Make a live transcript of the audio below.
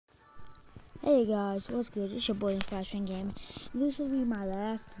Hey guys, what's good? It's your boy Flash Game. This will be my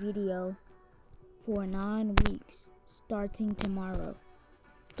last video for 9 weeks, starting tomorrow.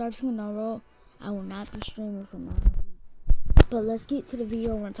 I will not be streaming for 9 weeks. But let's get to the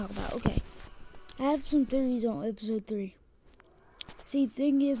video I want to talk about. Okay, I have some theories on episode 3. See, the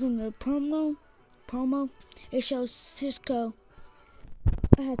thing is, in the promo, it shows Cisco.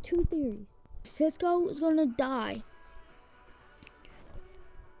 I have 2 theories. Cisco is gonna die,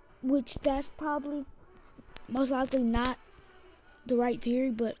 which that's probably most likely not the right theory,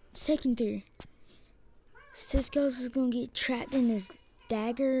 but second theory, Cisco's is gonna get trapped in his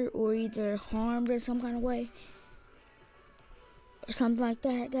dagger or either harmed in some kind of way or something like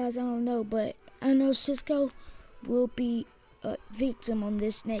that, guys. I don't know, but I know Cisco will be a victim on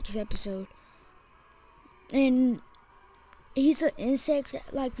this next episode, and he's an insect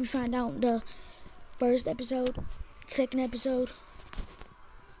like we find out in the first episode, second episode.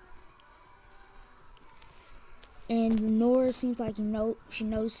 And Nora seems like she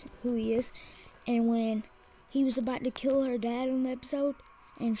knows who he is. And when he was about to kill her dad on the episode,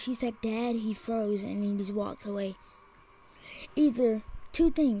 and she said, "Dad," he froze and he just walked away. Either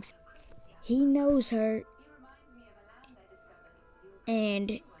 2 things: he knows her,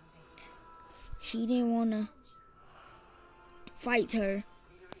 and he didn't want to fight her,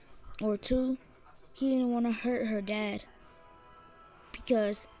 or 2, he didn't want to hurt her dad,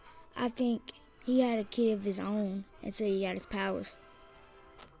 because I think he had a kid of his own until he got his powers.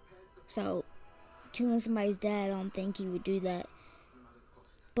 So, killing somebody's dad, I don't think he would do that.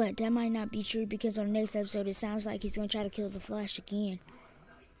 But that might not be true, because on the next episode, it sounds like he's going to try to kill the Flash again.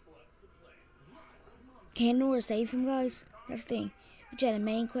 Can Nora save him, guys? That's the thing. But yeah, the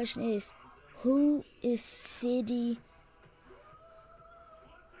main question is, who is Sid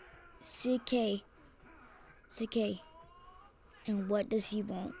K? And what does he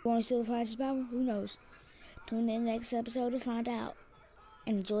want? Want to steal the Flash's power? Who knows? Tune in the next episode to find out.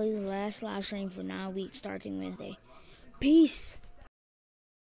 And enjoy the last live stream for 9 weeks starting Wednesday. Peace!